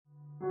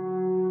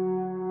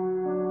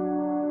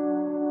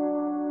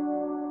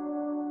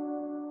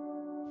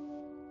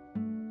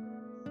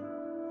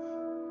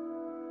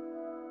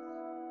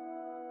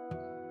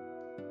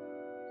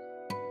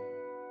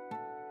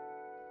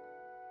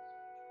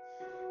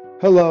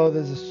Hello,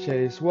 this is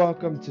Chase.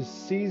 Welcome to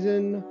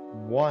Season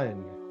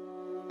 1,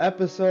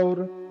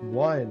 Episode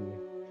 1.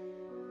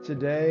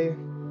 Today,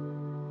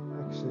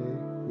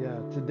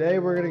 today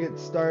we're going to get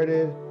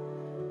started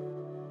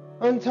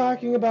on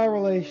talking about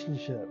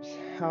relationships.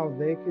 How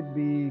they could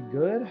be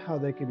good, how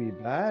they could be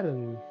bad,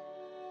 and,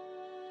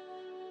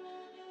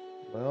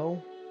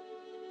 well,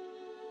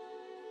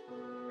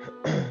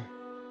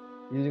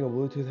 using a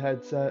Bluetooth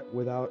headset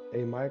without a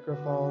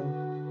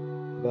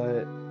microphone,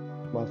 but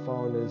my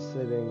phone is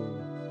sitting,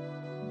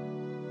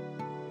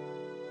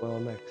 well,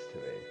 next to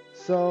me.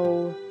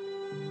 So,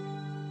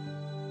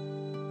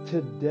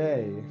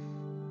 today,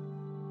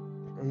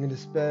 I'm going to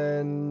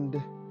spend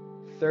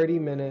 30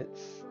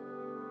 minutes.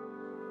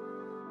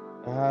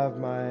 I have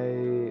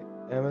my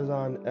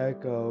Amazon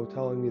Echo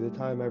telling me the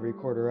time every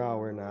quarter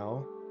hour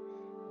now.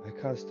 I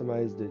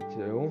customized it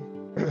too.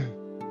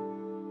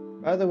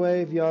 By the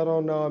way, if y'all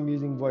don't know, I'm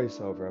using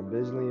VoiceOver. I'm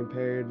visually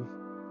impaired,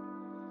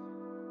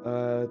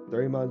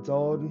 3 months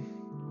old.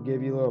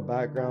 Give you a little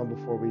background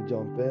before we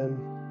jump in.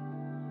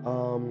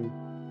 I'm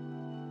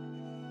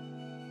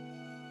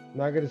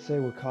not gonna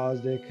say what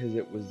caused it because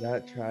it was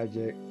that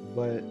tragic,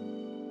 but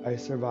I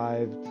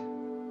survived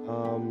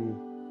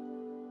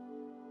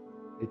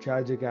a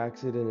tragic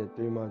accident at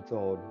 3 months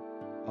old.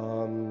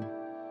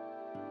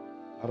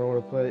 I don't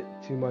want to put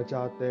too much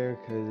out there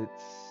because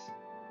it's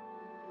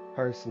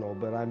personal,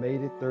 but I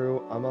made it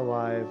through. I'm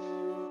alive.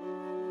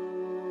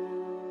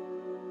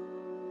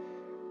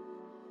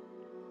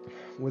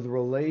 With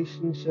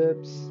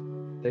relationships,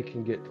 they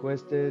can get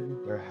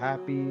twisted. They're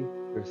happy,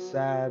 they're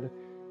sad,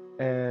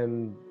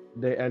 and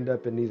they end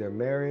up in either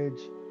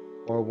marriage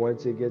or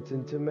once it gets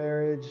into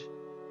marriage,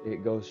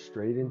 it goes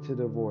straight into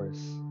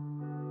divorce.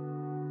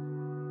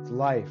 It's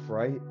life,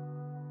 right?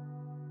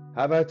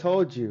 Have I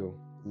told you?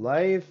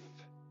 Life,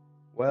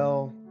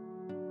 well,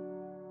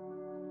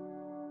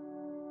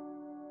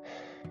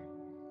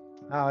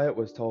 how it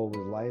was told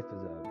was life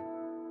is a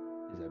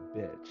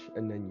bitch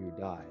and then you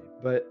die.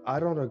 But I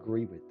don't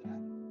agree with that.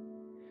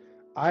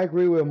 I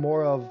agree with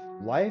more of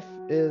life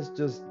is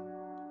just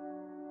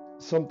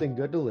something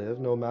good to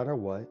live no matter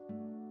what.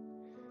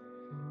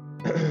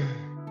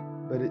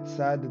 But it's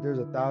sad that there's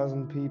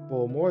 1,000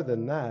 people, more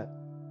than that,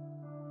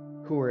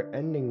 who are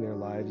ending their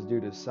lives due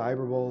to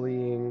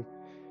cyberbullying,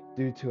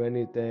 due to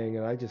anything,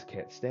 and I just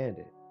can't stand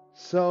it.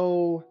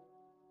 So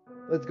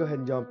let's go ahead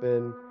and jump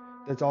in.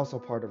 That's also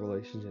part of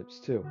relationships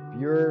too. If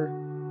you're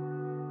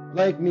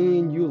like me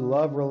and you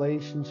love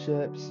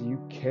relationships, you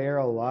care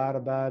a lot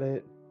about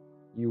it,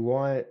 you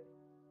want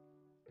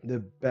the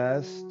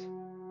best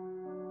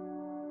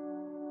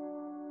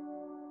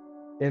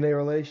in a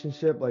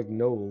relationship, like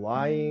no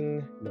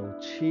lying, no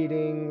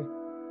cheating.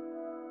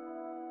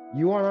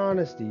 You want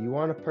honesty, you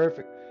want a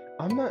perfect.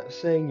 I'm not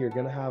saying you're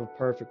going to have a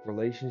perfect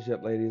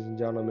relationship, ladies and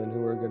gentlemen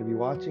who are going to be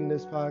watching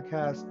this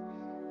podcast.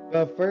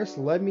 But first,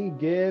 let me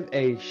give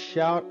a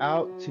shout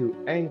out to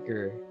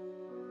Anchor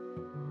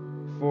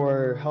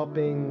for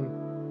helping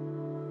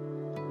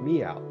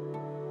me out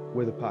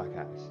with a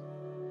podcast.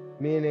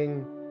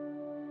 Meaning,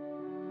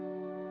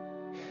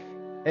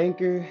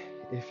 Anchor,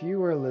 if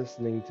you are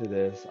listening to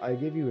this, I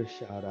give you a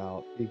shout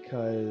out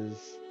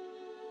because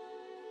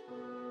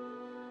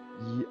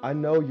I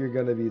know you're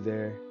going to be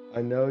there.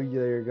 I know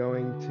you're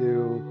going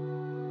to,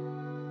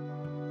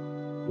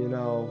 you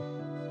know,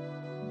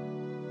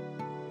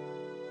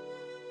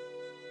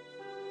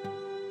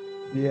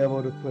 be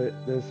able to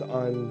put this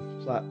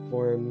on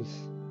platforms.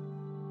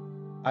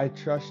 I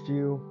trust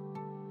you.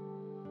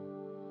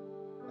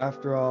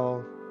 After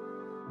all,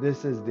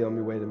 this is the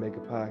only way to make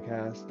a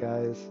podcast,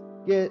 guys.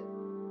 Get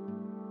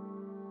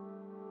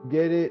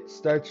it,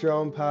 start your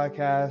own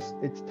podcast.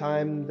 It's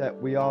time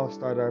that we all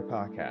start our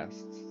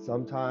podcasts.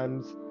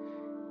 Sometimes,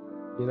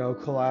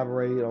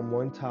 collaborate on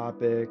one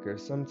topic, or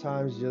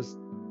sometimes just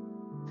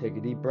take a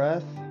deep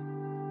breath,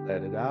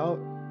 let it out,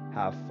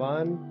 have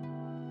fun,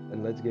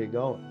 and let's get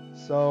going.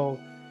 So,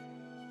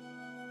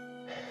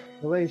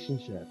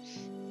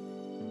 relationships.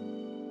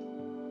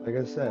 Like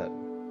I said,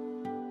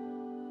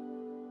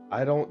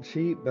 I don't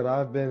cheat, but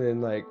I've been in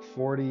like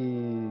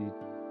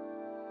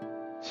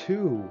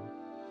 42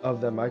 of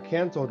them. I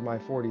canceled my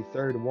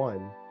 43rd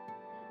one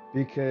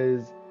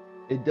because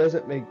it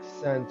doesn't make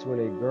sense when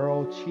a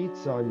girl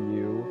cheats on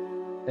you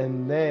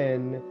and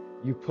then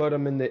you put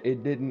them in the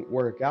it didn't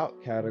work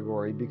out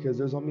category, because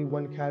there's only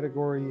one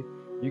category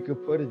you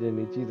could put it in.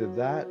 It's either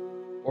that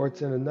or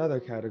it's in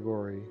another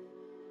category.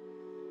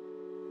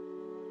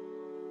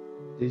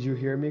 Did you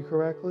hear me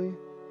correctly?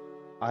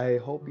 I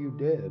hope you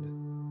did,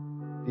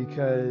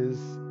 because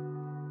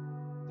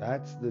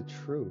that's the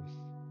truth.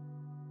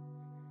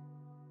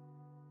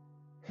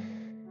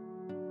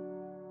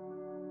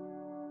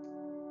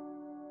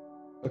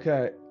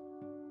 Okay,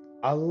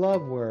 I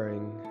love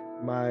wearing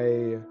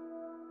my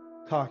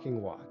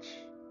talking watch.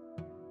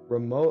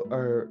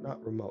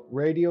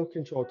 Radio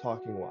control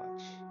talking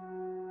watch.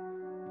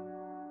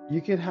 You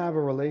can have a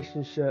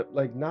relationship,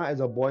 like not as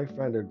a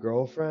boyfriend or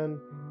girlfriend,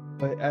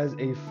 but as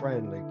a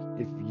friend. Like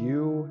if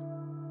you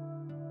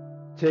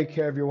take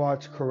care of your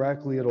watch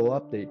correctly, it'll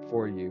update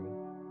for you.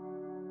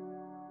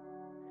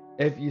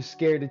 If you're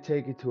scared to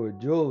take it to a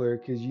jeweler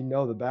because you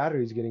know the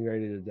battery's getting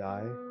ready to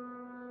die,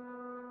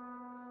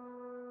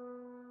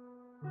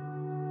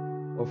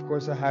 well, of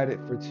course I had it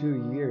for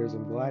 2 years.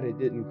 I'm glad it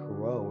didn't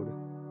corrode.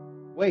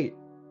 Wait,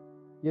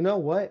 you know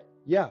what?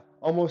 Yeah,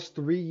 almost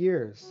 3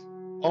 years.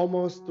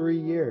 Almost 3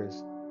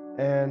 years.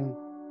 And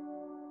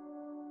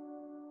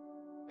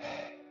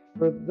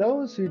for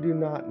those who do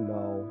not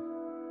know,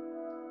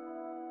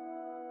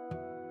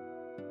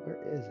 where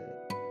is it?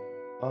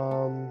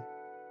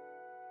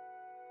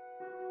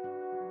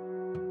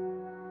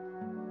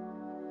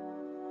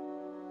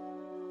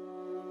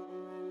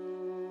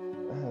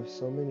 I have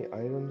so many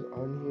items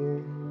on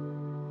here.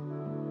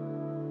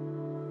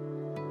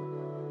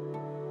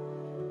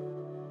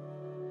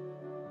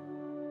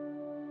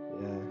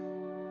 Yeah.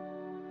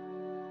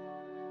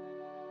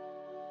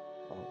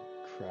 Oh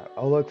crap.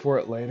 I'll look for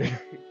it later.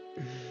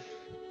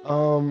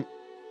 um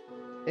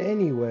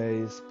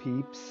Anyways,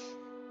 peeps,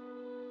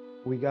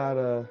 we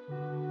gotta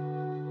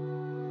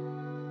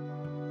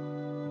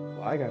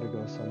well, I gotta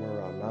go somewhere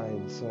around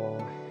 9, so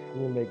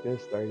I'm gonna make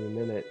this 30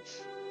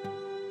 minutes.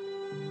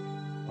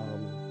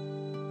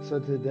 So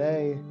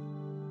today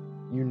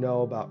you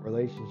know about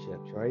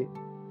relationships, right?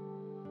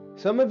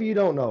 Some of you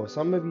don't know,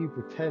 some of you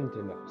pretend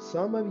to know,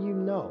 some of you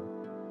know.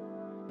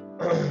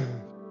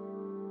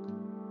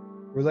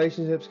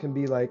 Relationships can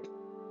be like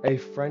a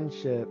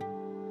friendship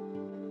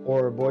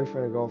or a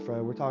boyfriend and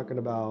girlfriend. We're talking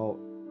about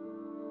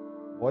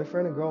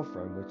boyfriend and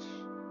girlfriend, which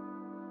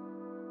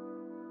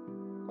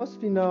most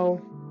of you know,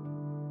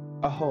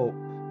 I hope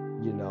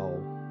you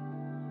know.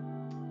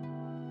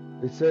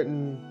 There's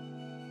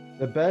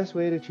the best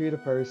way to treat a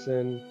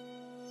person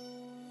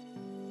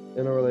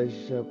in a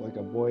relationship, like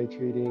a boy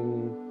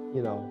treating,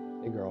 a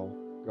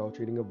girl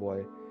treating a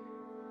boy.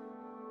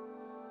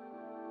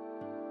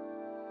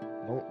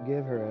 Don't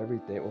give her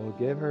everything. Well,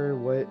 give her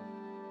what.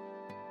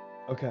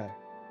 Okay,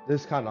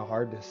 this is kind of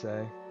hard to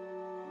say.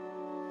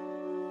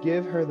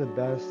 Give her the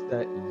best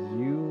that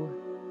you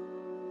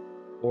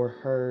or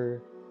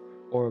her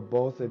or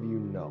both of you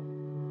know.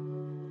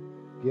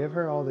 Give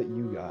her all that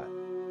you got.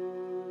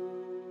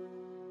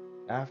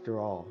 After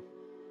all,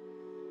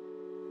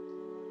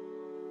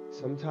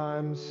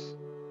 sometimes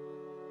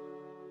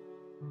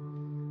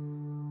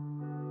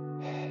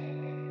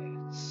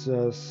it's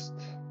just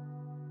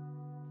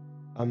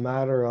a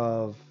matter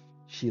of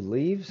she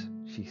leaves,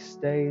 she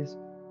stays,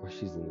 or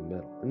she's in the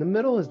middle. And the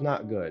middle is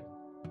not good.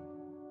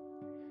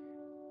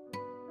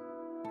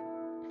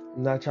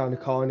 I'm not trying to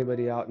call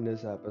anybody out in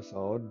this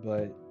episode,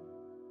 but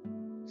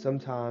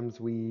sometimes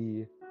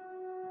we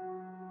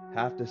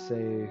have to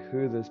say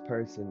who this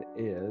person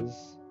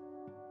is.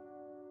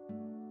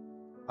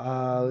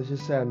 Let's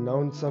just say I've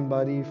known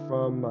somebody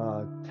from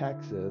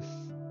Texas,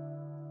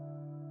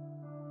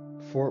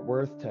 Fort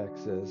Worth,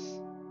 Texas.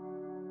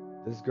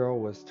 This girl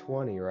was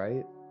 20,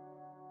 right?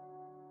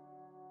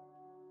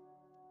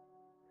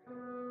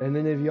 And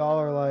then if y'all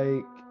are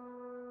like,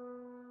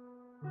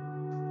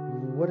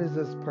 what is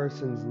this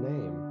person's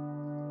name?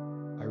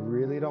 I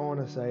really don't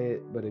want to say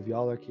it, but if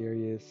y'all are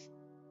curious,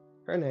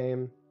 her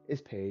name is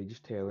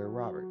Paige Taylor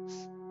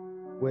Roberts.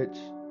 Which,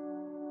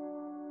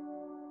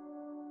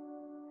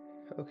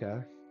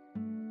 okay,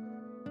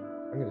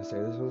 I'm gonna say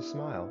this with a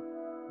smile.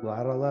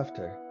 Glad I left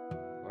her.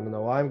 Wanna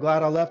know why I'm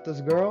glad I left this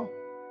girl?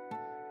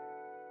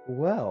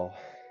 Well,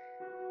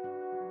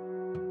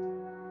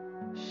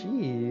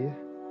 she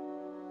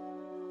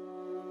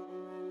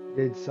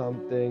did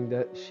something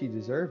that she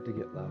deserved to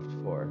get left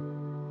for,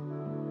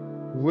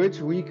 which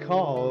we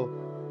call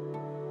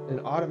an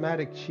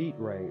automatic cheat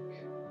rank.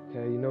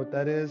 Okay, you know what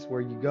that is?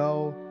 Where you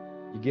go,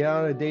 you get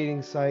on a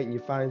dating site and you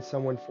find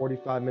someone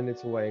 45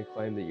 minutes away and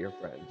claim that you're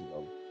friends with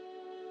them.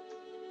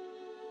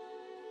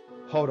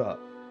 Hold up.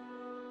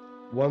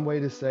 One way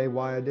to say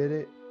why I did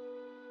it.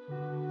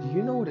 Do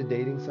you know what a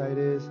dating site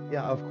is?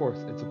 Yeah, of course.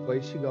 It's a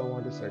place you go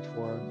on to search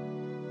for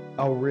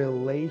a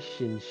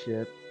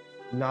relationship,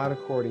 not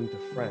according to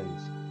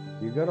friends.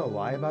 You're gonna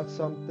lie about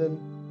something,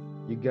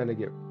 you're gonna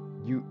get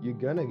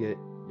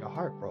your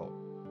heart broke.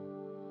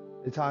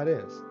 It's how it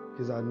is,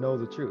 because I know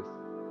the truth.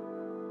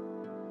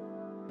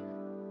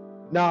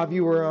 Now, if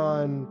you were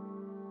on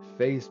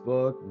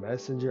Facebook,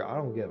 Messenger, I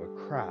don't give a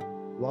crap.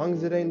 As long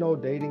as it ain't no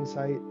dating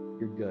site,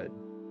 you're good.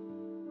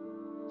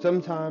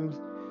 Sometimes,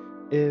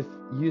 if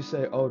you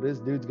say, oh, this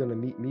dude's gonna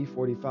meet me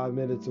 45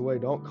 minutes away,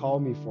 don't call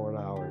me for an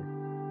hour.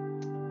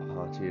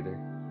 Cheater.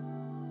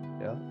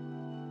 Yeah?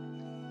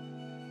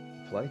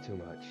 Play too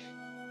much.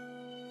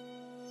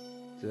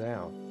 Sit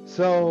down.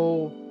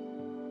 So,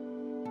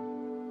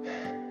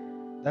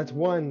 that's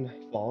one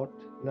fault.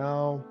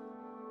 Now,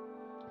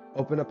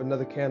 open up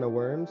another can of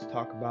worms,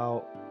 talk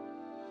about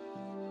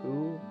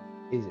who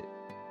is it?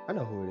 I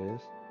know who it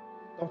is.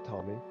 Don't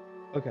tell me.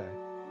 Okay.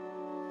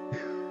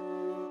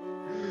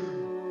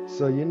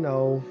 So you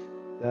know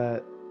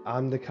that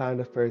I'm the kind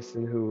of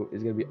person who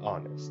is going to be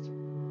honest.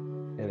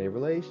 In a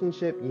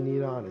relationship, you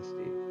need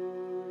honesty.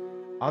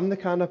 I'm the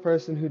kind of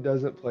person who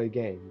doesn't play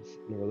games.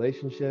 In a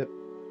relationship,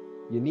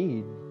 you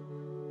need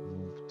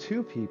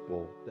two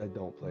people that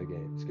don't play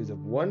games. Because if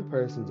one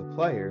person's a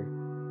player,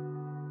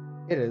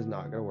 it is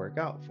not going to work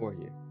out for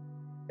you.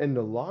 In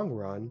the long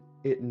run,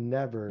 it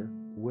never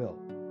will.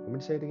 I'm going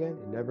to say it again,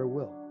 it never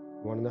will.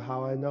 You want to know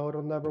how I know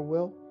it'll never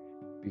will?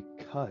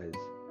 Because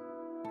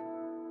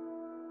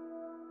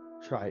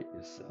try it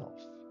yourself.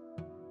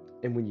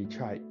 And when you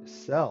try it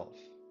yourself,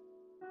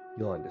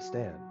 you'll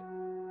understand.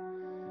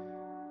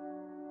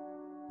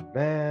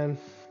 Man,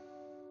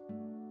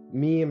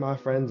 me and my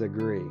friends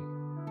agree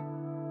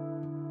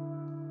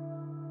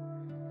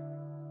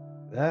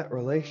that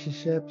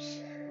relationships,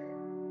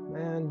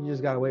 man, you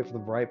just gotta wait for the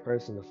right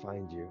person to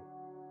find you.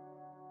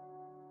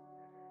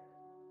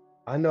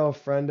 I know a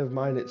friend of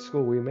mine at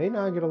school, we may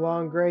not get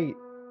along great.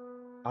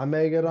 I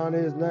may get on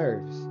his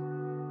nerves.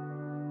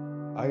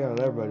 I get on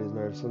everybody's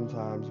nerves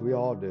sometimes. We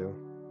all do.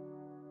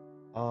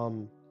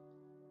 Um,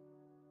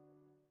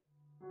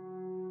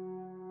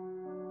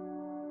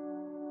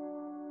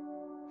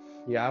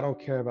 yeah, I don't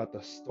care about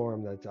the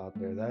storm that's out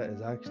there. That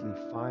is actually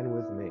fine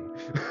with me.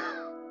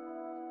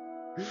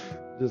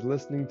 Just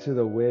listening to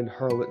the wind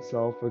hurl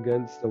itself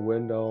against the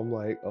window, I'm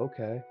like,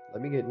 okay,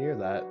 let me get near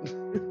that.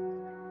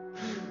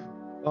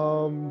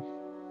 um,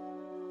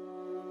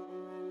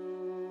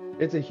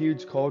 it's a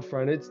huge cold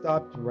front. It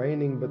stopped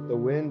raining, but the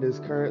wind is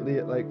currently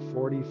at like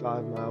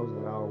 45 miles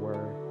an hour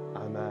where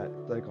I'm at.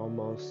 It's like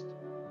almost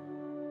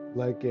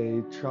like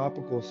a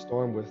tropical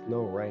storm with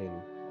no rain.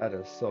 That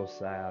is so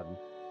sad.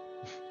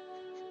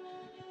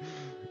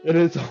 And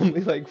it's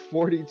only like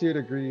 42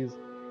 degrees,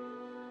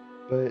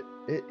 but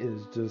it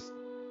is just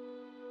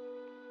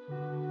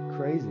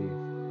crazy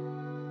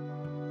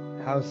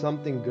how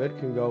something good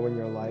can go in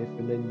your life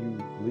and then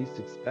you least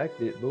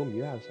expect it, boom,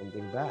 you have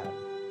something bad.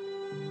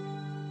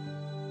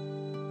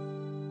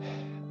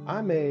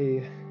 I'm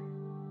a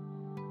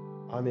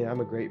I'm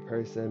a great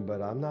person,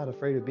 but I'm not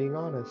afraid of being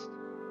honest.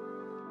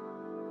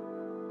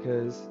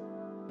 Cause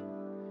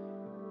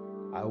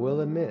I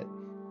will admit,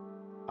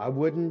 I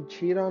wouldn't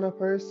cheat on a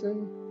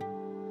person,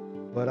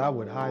 but I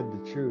would hide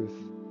the truth.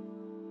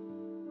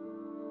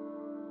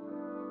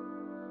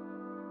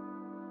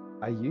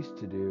 I used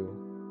to do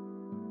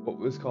what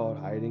was called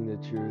hiding the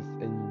truth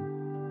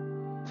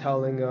and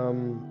telling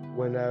them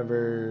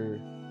whenever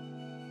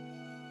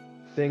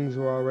things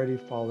were already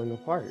falling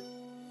apart,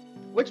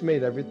 which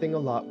made everything a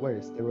lot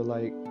worse. They were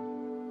like,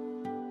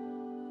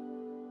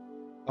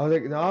 I was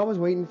like, no, I was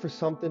waiting for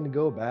something to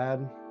go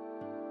bad.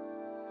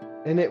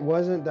 And it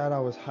wasn't that I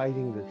was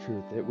hiding the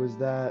truth. It was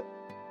that,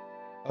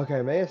 okay,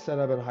 I may have said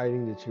I've been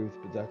hiding the truth,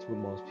 but that's what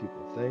most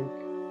people think.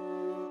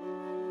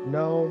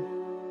 No,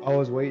 I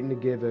was waiting to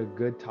give a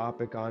good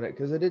topic on it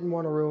because I didn't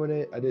want to ruin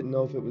it. I didn't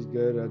know if it was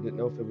good. I didn't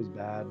know if it was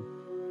bad.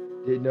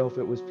 Didn't know if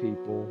it was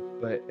people.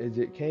 But as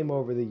it came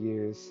over the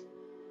years,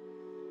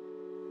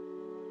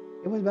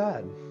 it was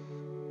bad.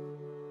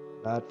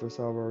 Bad for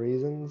several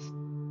reasons.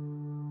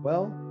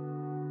 Well,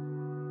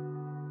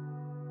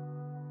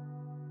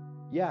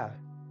 yeah,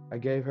 I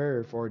gave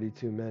her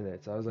 42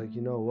 minutes. I was like,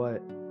 you know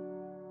what?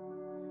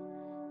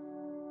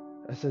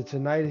 I said,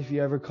 tonight, if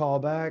you ever call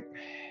back,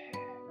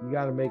 you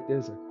got to make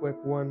this a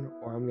quick one,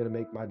 or I'm going to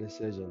make my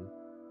decision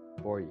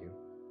for you.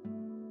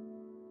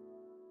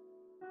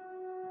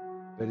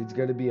 But it's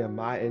going to be in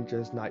my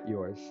interest, not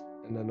yours.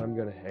 And then I'm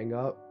going to hang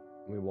up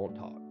and we won't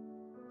talk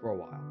for a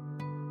while.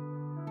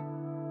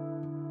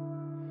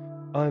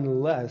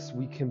 Unless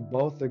we can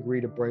both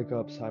agree to break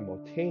up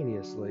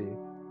simultaneously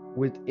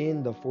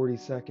within the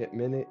 42nd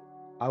minute,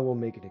 I will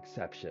make an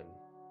exception.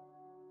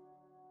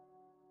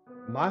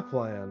 My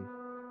plan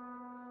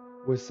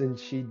was,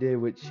 since she did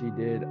what she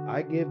did,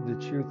 I give the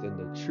truth, and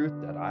the truth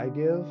that I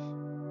give,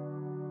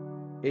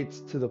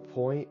 it's to the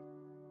point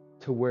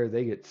to where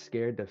they get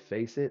scared to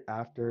face it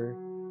after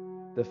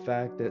the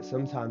fact that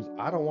sometimes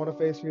I don't want to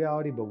face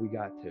reality, but we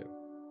got to.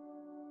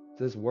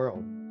 This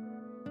world.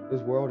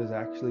 This world is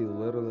actually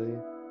literally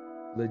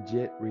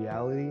legit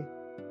reality.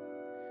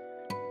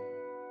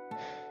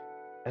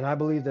 And I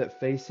believe that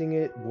facing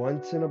it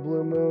once in a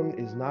blue moon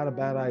is not a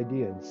bad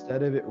idea.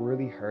 Instead of it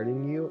really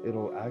hurting you,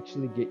 it'll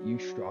actually get you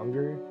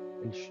stronger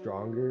and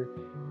stronger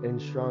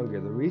and stronger.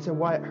 The reason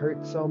why it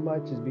hurts so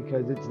much is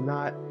because it's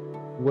not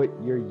what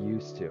you're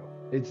used to.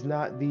 It's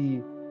not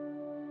the,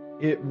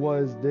 it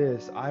was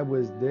this, I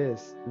was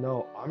this.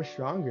 No, I'm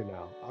stronger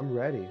now. I'm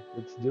ready.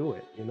 Let's do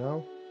it, you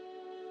know?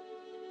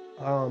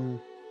 Um,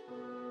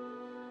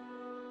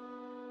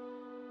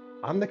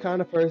 I'm the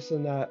kind of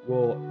person that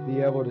will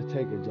be able to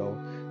take a joke.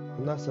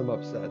 I'm not so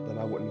upset that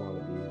I wouldn't want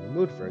to be in the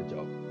mood for a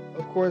joke.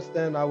 Of course,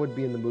 then I would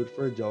be in the mood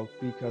for a joke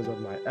because of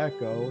my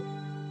echo,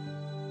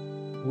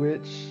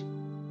 which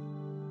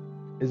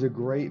is a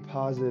great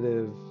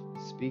positive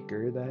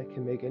speaker that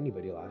can make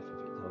anybody laugh if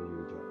it tells you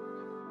a joke.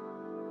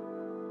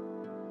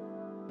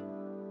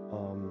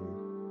 Um,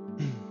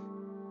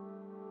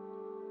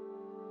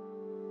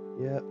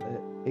 yeah,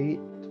 at 8,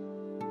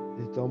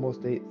 it's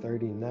almost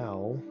 8:30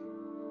 now,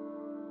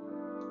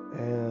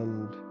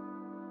 and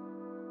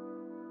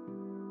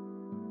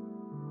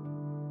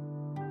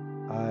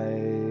I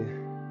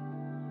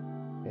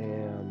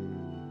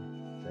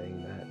am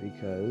saying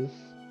because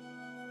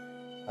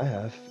I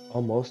have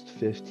almost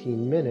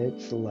 15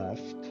 minutes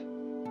left,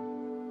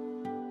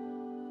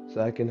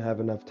 so I can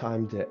have enough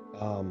time to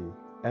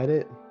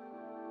edit,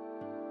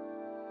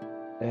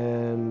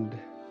 and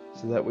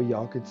so that way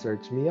y'all could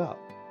search me up.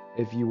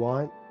 If you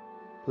want,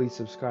 please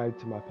subscribe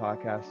to my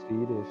podcast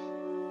feed if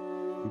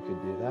you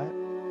could do that.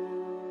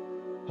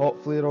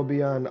 Hopefully it'll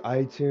be on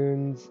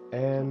iTunes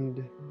and...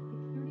 It's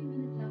 30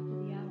 minutes after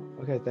the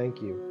hour. Okay,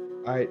 thank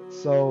you. Alright,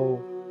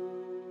 so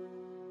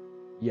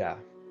yeah.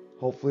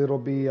 Hopefully it'll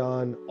be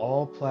on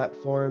all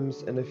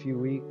platforms in a few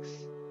weeks.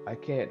 I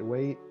can't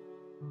wait.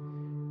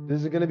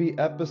 This is going to be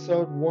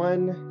episode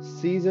 1,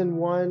 season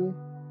 1,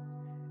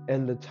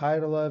 and the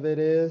title of it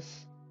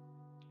is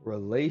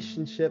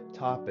Relationship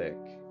Topic.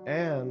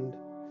 And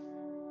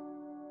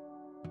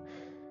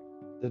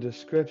the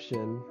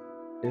description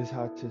is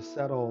how to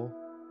settle.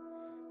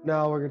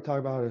 Now we're going to talk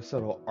about how to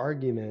settle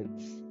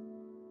arguments.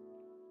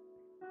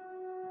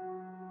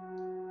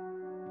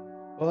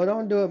 Well,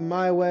 don't do it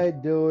my way,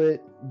 do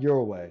it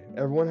your way.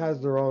 Everyone has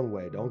their own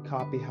way. Don't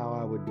copy how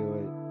I would do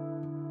it.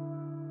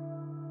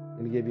 I'm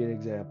going to give you an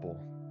example.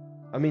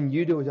 I mean,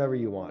 you do whatever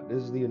you want.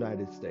 This is the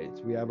United States.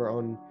 We have our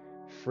own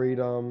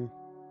freedom,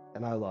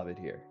 and I love it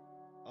here.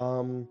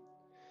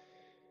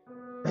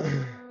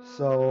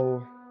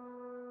 So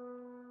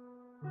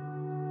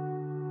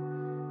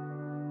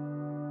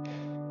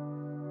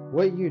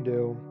what you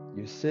do,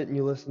 you sit and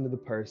you listen to the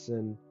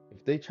person.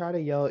 If they try to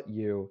yell at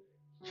you,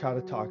 try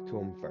to talk to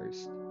them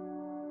first.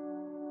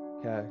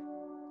 Okay?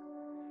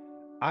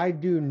 I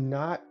do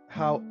not,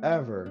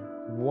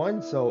 however,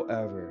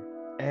 whatsoever,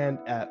 and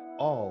at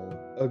all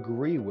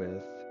agree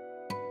with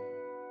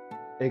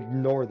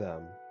ignore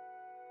them.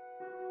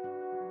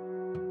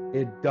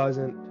 It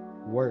doesn't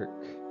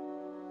work.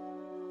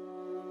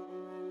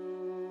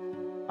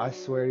 I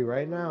swear to you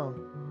right now,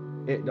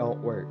 it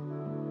don't work.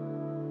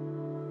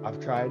 I've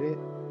tried it,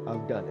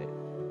 I've done it.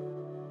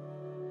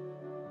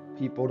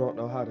 People don't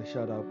know how to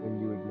shut up when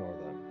you ignore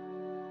them.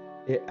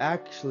 It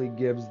actually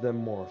gives them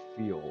more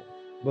fuel.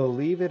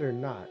 Believe it or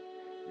not,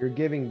 you're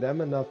giving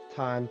them enough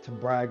time to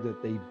brag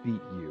that they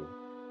beat you.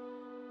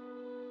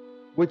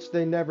 Which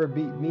they never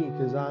beat me,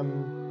 because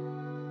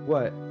I'm,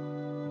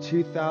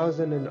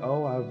 2000,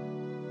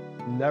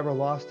 I've never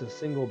lost a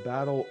single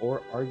battle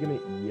or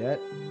argument yet.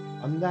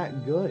 I'm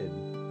that good.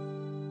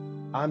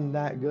 I'm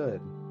that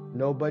good.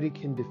 Nobody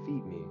can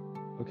defeat me,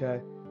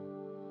 okay?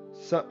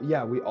 So,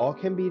 yeah, we all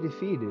can be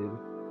defeated,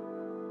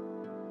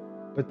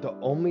 but the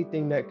only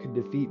thing that could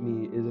defeat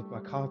me is if my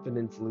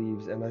confidence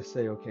leaves and I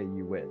say, okay,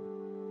 you win.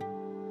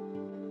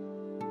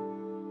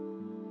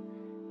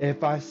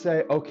 If I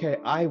say, okay,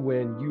 I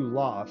win, you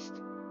lost,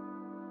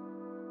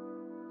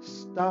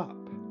 stop,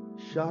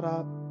 shut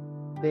up,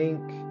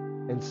 think,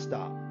 and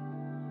stop.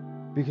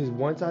 Because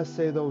once I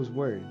say those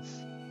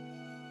words,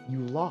 you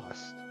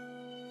lost.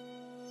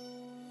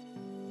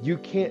 You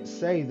can't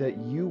say that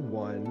you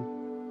won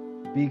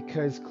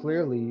because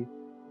clearly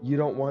you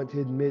don't want to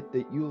admit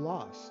that you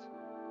lost.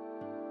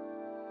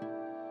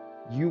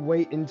 You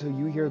wait until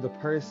you hear the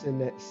person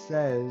that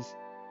says,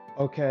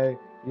 okay,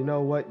 you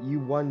know what, you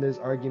won this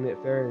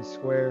argument fair and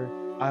square,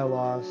 I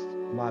lost,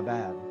 my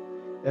bad.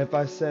 If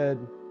I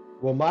said,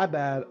 well, my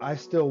bad, I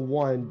still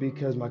won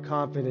because my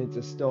confidence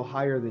is still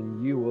higher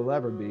than you will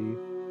ever be,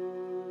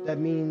 that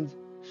means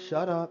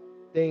shut up,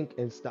 think,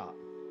 and stop.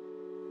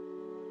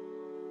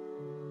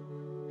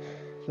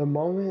 The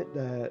moment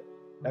that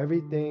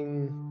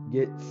everything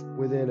gets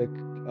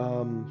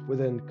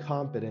within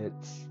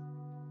competence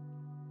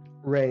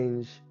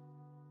range,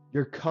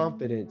 your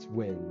confidence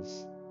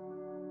wins,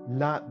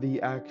 not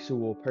the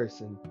actual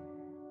person.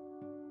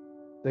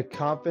 The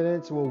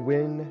confidence will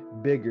win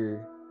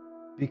bigger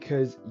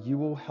because you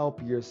will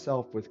help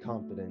yourself with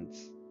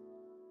confidence.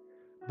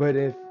 But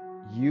if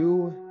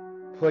you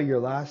play your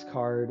last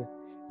card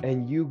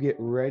and you get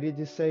ready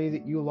to say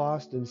that you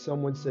lost and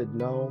someone said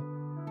no,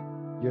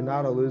 you're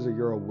not a loser,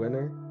 you're a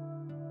winner,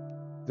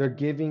 they're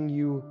giving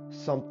you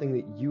something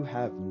that you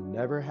have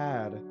never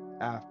had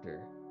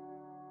after.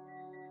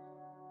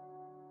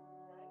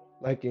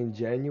 Like in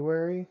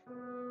January,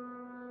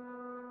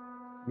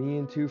 me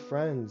and 2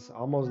 friends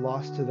almost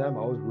lost to them.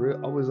 I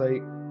was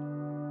like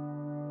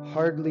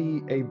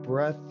hardly a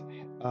breath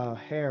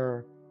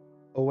hair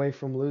away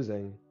from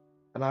losing,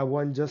 and I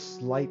won just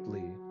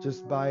slightly,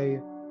 just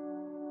by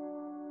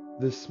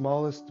the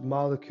smallest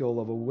molecule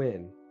of a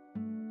win.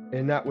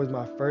 And that was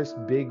my first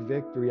big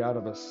victory out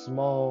of a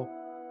small,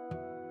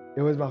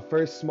 it was my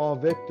first small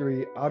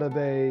victory out of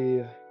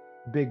a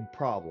big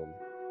problem.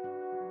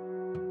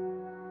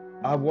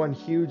 I won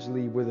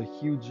hugely with a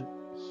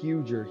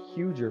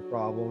huger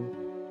problem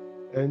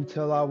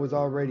until I was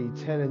already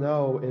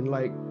 10-0 in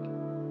like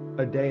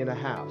a day and a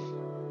half.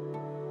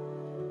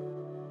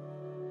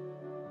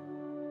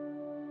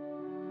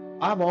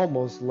 I've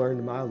almost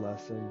learned my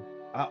lesson.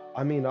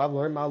 I mean, I've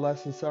learned my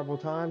lesson several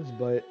times,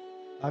 but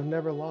I've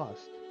never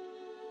lost.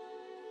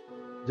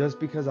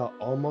 Just because I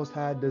almost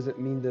had doesn't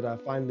mean that I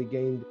finally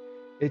gained.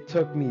 It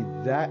took me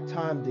that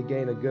time to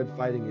gain a good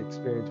fighting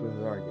experience with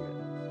an argument.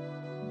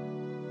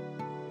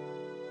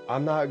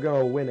 I'm not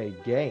gonna win a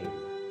game.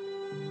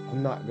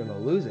 I'm not gonna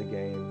lose a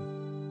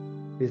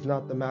game. It's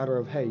not the matter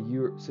of, hey,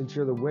 since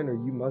you're the winner,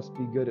 you must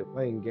be good at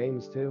playing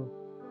games too.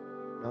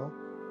 No.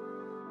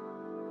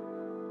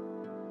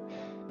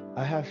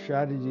 I have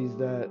strategies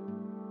that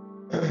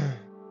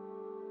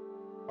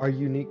are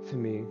unique to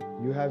me.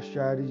 You have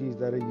strategies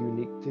that are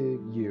unique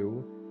to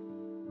you.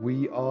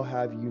 We all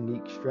have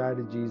unique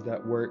strategies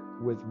that work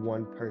with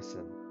one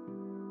person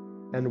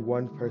and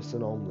one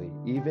person only.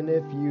 Even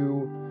if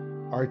you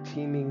are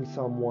teaming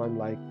someone,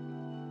 like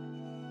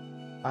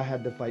I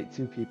had to fight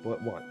two people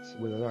at once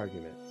with an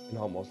argument and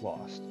almost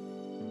lost.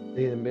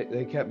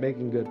 They kept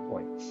making good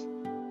points.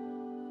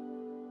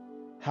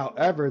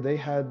 However, they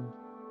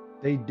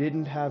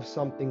didn't have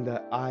something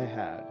that I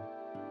had.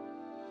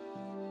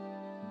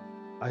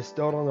 I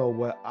still don't know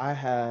what I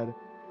had,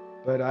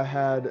 but I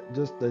had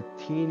just the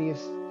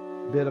teeniest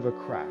bit of a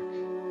crack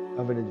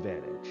of an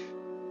advantage.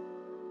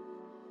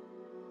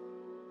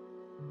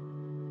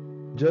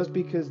 Just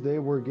because they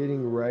were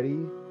getting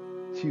ready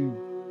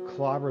to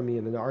clobber me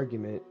in an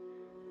argument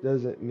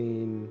doesn't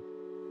mean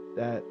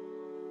that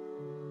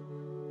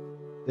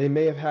they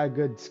may have had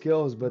good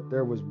skills, but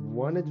there was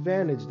one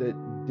advantage that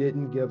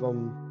didn't give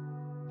them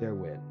their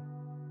win.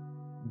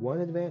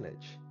 One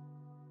advantage.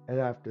 And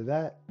after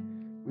that,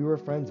 we were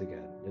friends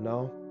again, you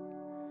know?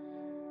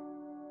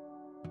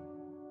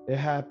 It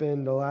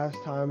happened the last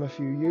time a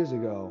few years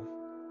ago.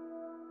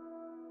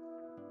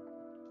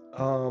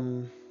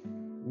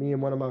 Me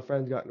and one of my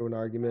friends got into an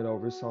argument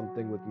over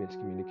something with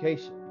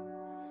miscommunication.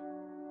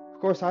 Of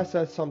course, I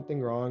said something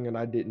wrong and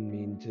I didn't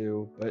mean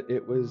to, but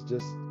it was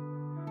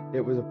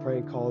a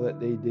prank call that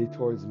they did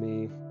towards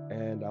me,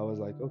 and I was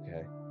like,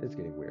 okay, it's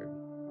getting weird.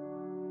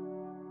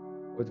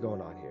 What's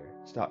going on here?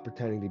 Stop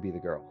pretending to be the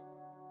girl.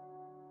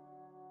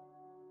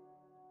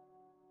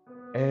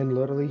 And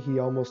literally, he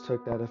almost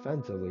took that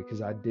offensively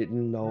because I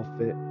didn't know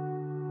if it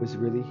was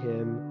really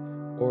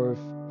him or if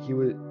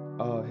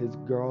his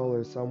girl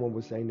or someone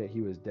was saying that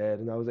he was dead.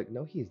 And I was like,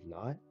 no, he's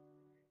not.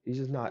 He's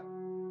just not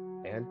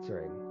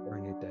answering or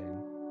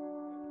anything.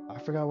 I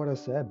forgot what I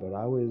said, but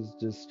I was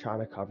just trying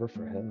to cover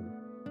for him.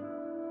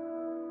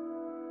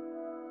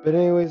 But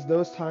anyways,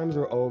 those times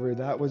were over.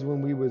 That was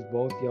when we was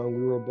both young.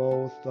 We were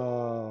both,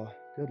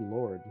 good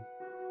Lord,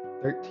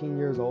 13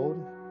 years old.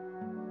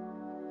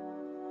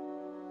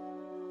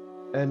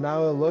 And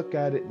now I look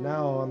at it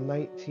now, I'm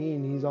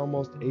 19, he's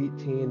almost 18,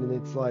 and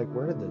it's like,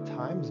 where did the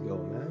times go,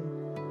 man?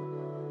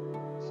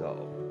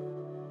 So,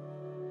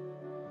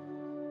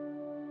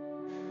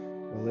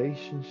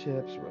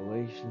 relationships.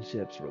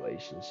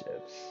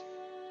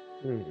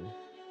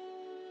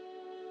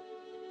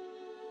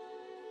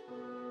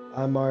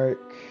 I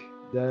mark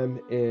them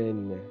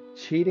in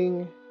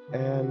cheating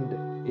and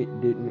it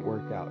didn't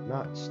work out,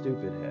 not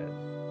stupid head.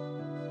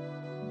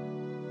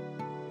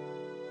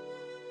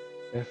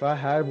 If I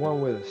had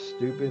one with a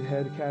stupid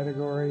head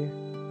category,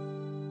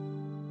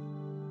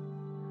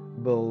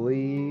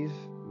 believe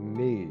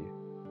me,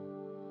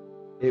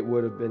 it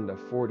would have been the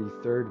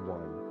 43rd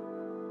one.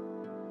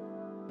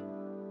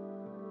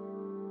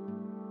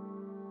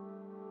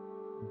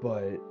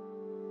 But,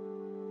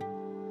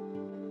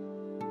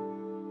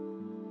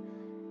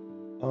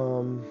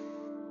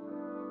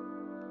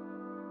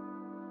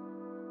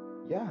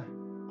 yeah,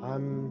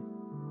 I'm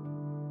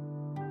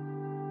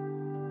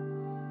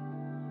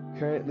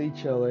currently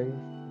chilling.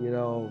 You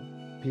know,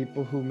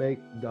 people who make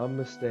dumb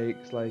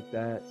mistakes like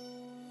that,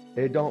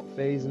 it don't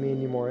faze me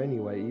anymore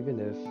anyway, even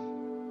if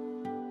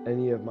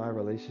any of my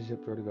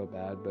relationships were to go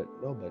bad, but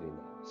nobody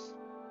knows.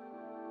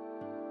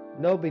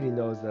 Nobody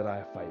knows that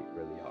I fight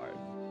really hard.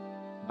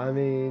 I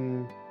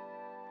mean,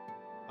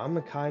 I'm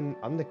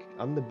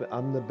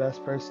the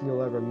best person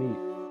you'll ever meet.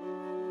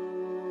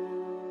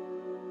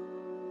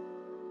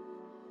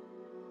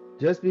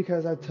 Just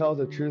because I tell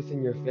the truth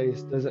in your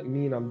face doesn't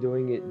mean I'm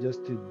doing it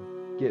just to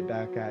get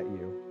back at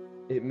you.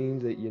 It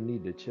means that you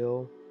need to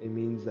chill. It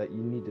means that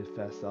you need to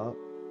fess up.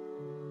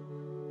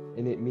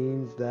 And it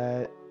means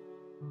that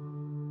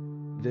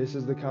this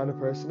is the kind of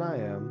person I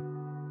am.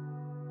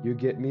 You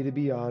get me to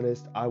be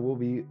honest, I will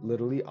be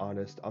literally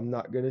honest. I'm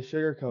not going to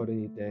sugarcoat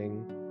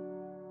anything.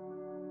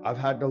 I've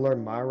had to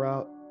learn my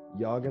route.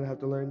 Y'all gonna have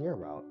to learn your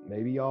route.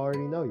 Maybe y'all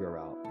already know your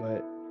route,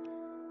 but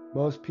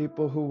most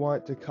people who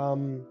want to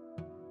come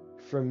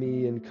for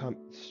me and come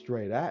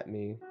straight at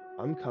me,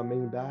 I'm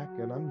coming back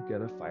and I'm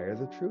gonna fire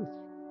the truth.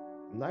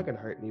 I'm not gonna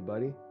hurt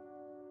anybody.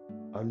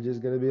 I'm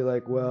just gonna be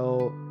like,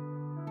 well,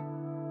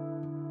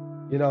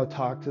 you know,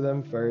 talk to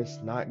them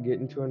first, not get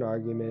into an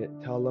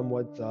argument, tell them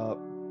what's up.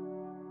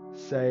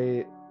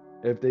 Say,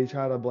 if they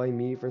try to blame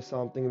me for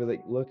something, be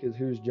like, look at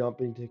who's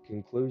jumping to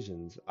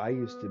conclusions. I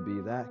used to be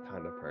that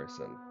kind of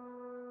person.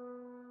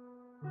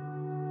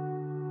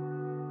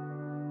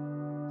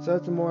 So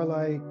it's more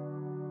like,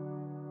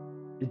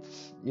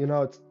 it's, you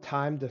know, it's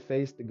time to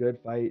face the good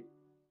fight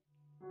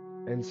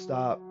and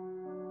stop,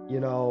 you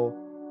know,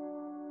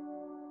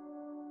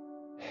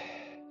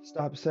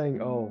 stop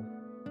saying, oh,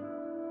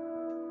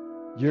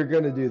 you're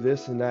going to do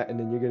this and that, and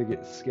then you're going to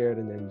get scared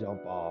and then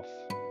jump off,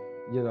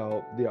 you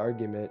know, the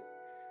argument.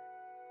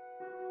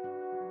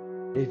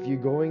 if you're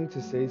going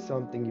to say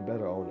something, you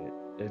better own it.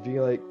 If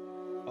you're like,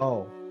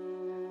 oh,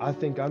 I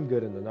think I'm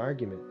good in an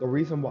argument. The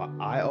reason why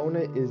I own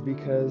it is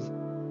because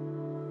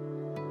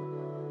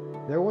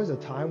there was a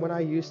time when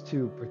I used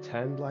to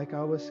pretend like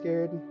I was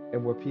scared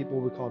and where people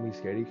would call me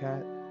scaredy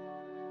cat.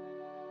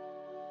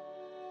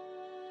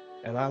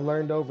 And I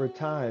learned over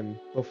time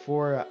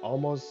before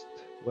almost,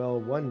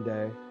 well, one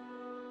day,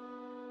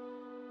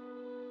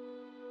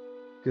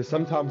 because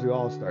sometimes we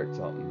all start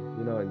something.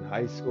 You know, in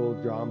high school,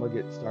 drama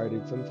gets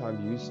started.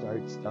 Sometimes you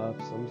start stuff.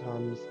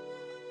 Sometimes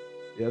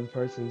the other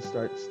person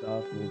starts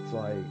stuff. And it's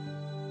like,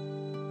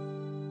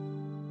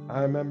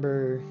 I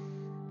remember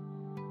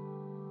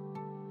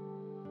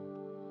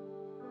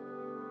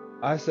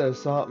I said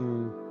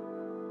something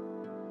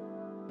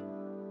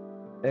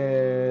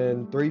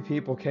and three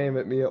people came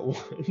at me at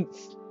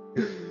once.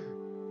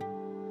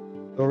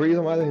 The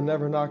reason why they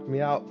never knocked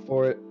me out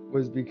for it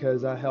was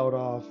because I held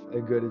off a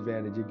good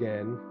advantage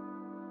again.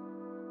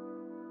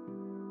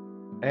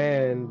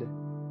 And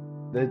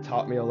they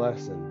taught me a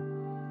lesson.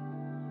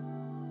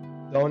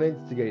 Don't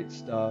instigate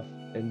stuff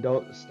and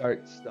don't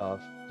start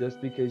stuff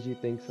just because you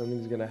think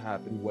something's gonna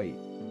happen. Wait.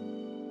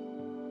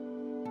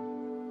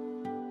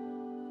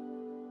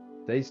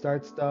 They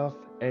start stuff,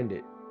 end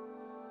it.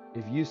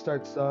 If you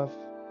start stuff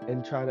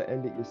and try to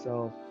end it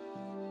yourself,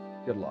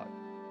 good luck.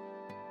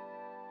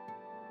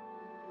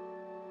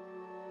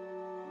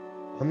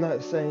 I'm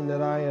not saying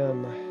that I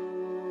am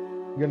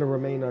gonna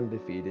remain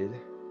undefeated.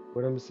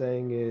 What I'm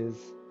saying is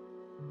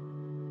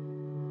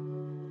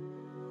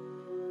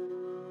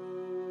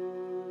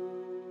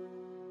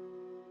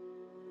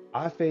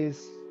I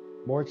face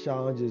more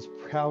challenges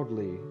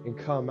proudly and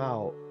come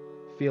out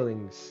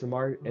feeling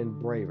smart and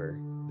braver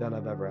than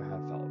I've ever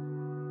have felt.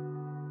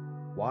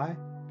 Why?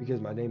 Because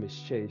my name is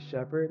Chase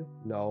Shepherd?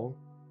 No.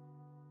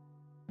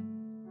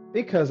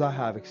 Because I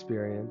have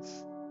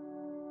experience.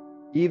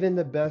 Even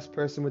the best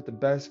person with the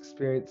best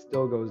experience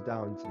still goes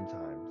down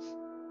sometimes.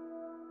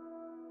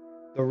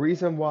 The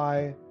reason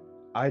why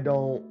I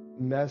don't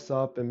mess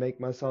up and make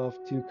myself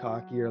too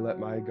cocky or let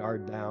my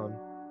guard down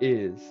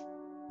is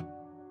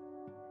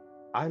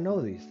I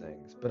know these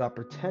things, but I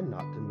pretend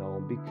not to know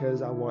them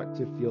because I want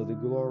to feel the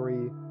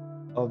glory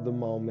of the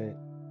moment.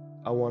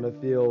 I want to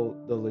feel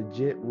the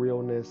legit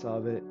realness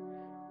of it.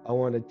 I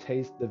want to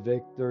taste the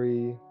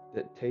victory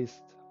that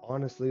tastes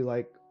honestly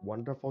like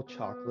wonderful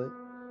chocolate,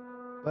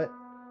 but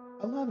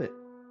I love it.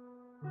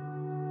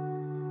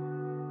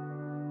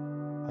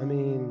 I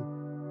mean,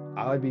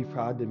 I would be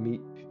proud to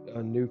meet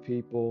new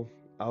people.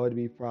 I would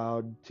be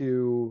proud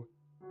to,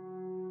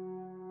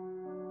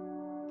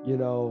 you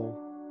know,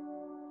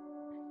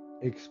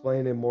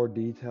 explain in more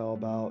detail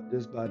about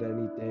just about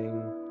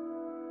anything.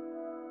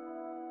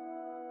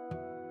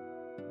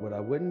 What I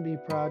wouldn't be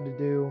proud to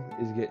do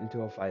is get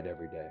into a fight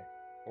every day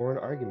or an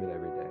argument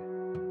every day.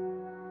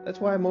 That's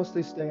why I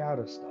mostly stay out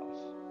of stuff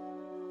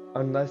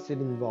unless it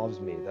involves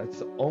me. That's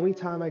the only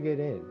time I get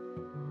in.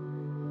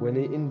 When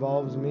it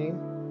involves me,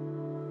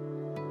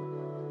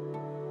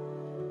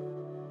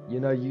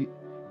 you know, you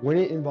when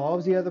it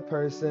involves the other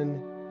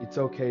person, it's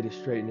okay to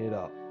straighten it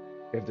up.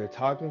 If they're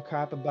talking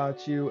crap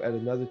about you at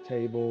another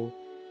table,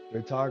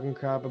 they're talking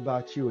crap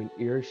about you in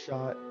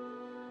earshot,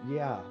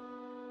 yeah,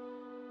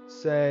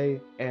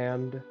 say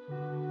and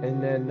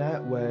then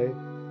that way,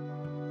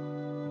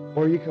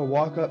 or you can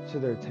walk up to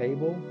their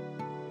table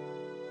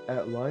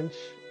at lunch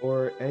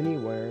or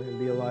anywhere and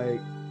be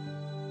like,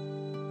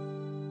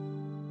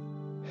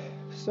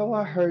 so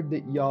I heard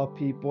that y'all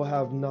people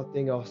have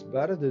nothing else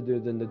better to do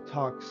than to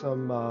talk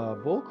some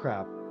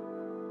bullcrap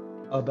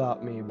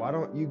about me. Why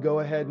don't you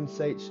go ahead and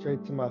say it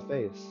straight to my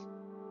face?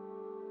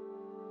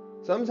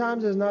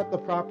 Sometimes it's not the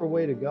proper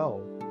way to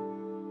go,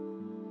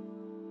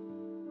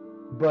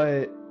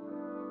 but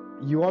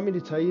you want me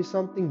to tell you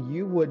something?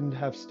 You wouldn't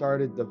have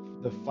started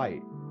the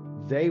fight.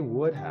 They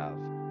would have.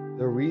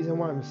 The reason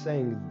why I'm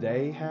saying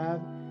they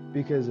have,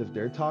 because if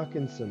they're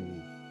talking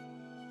some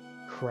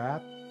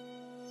crap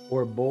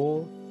or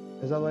bull,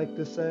 as I like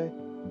to say,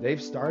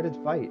 they've started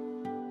fight.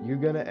 You're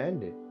gonna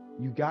end it.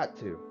 You got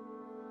to.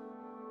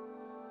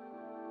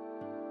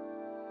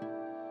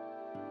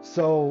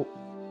 So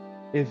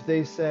if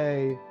they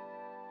say,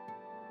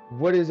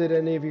 what is it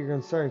any of your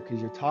concern?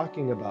 Because you're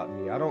talking about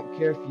me. I don't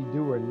care if you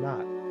do or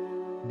not.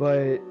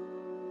 But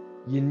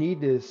you need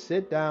to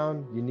sit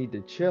down, you need to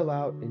chill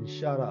out and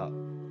shut up.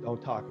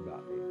 Don't talk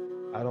about me.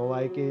 I don't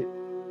like it.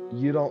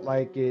 You don't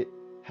like it.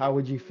 How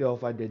would you feel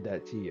if I did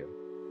that to you?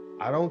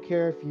 I don't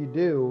care if you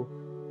do,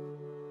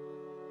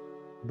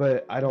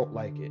 but I don't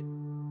like it.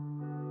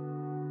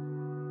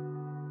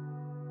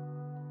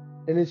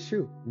 And it's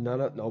true.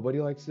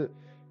 Nobody likes it.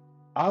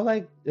 I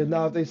like and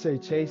now if they say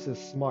Chase is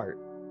smart,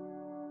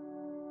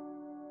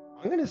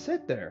 I'm gonna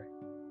sit there.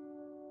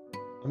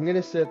 I'm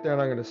gonna sit there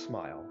and I'm gonna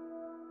smile.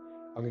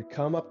 I'm gonna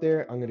come up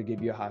there, I'm gonna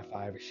give you a high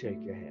five or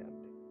shake your hand.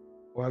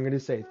 Or I'm gonna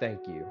say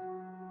thank you.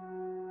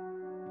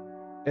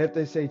 If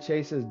they say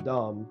Chase is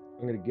dumb,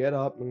 I'm gonna get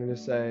up, I'm gonna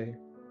say,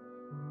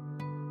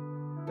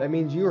 that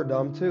means you are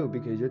dumb too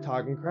because you're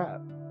talking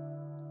crap.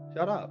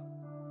 Shut up.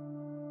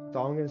 That's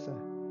all I'm gonna say.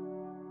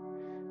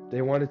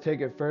 They want to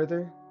take it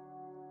further.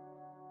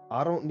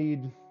 I don't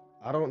need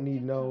I don't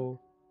need TikTok. no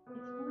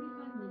It's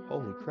 45 minutes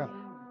holy after the crap.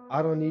 hour.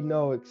 I don't need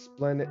no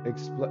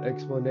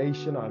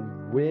explanation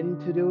on when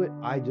to do it.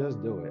 I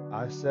just do it.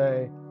 I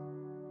say,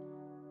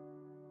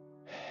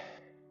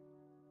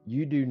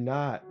 you do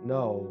not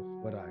know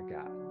what I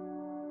got.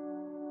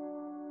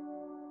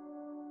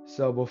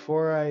 So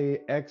before I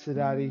exit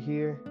out of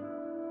here,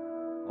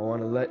 I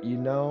want to let you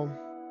know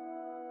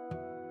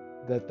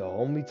that the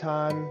only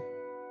time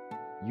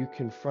you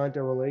confront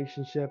a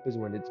relationship is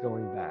when it's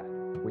going bad.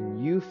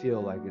 When you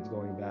feel like it's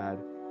going bad,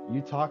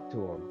 you talk to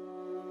them.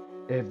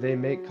 If they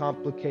make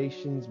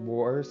complications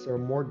worse or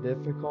more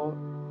difficult,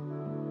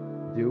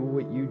 do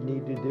what you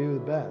need to do the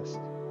best.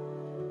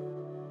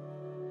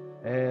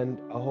 And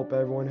I hope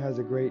everyone has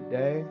a great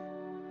day.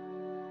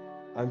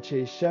 I'm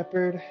Chase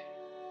Shepherd,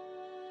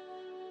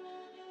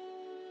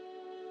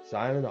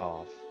 signing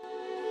off.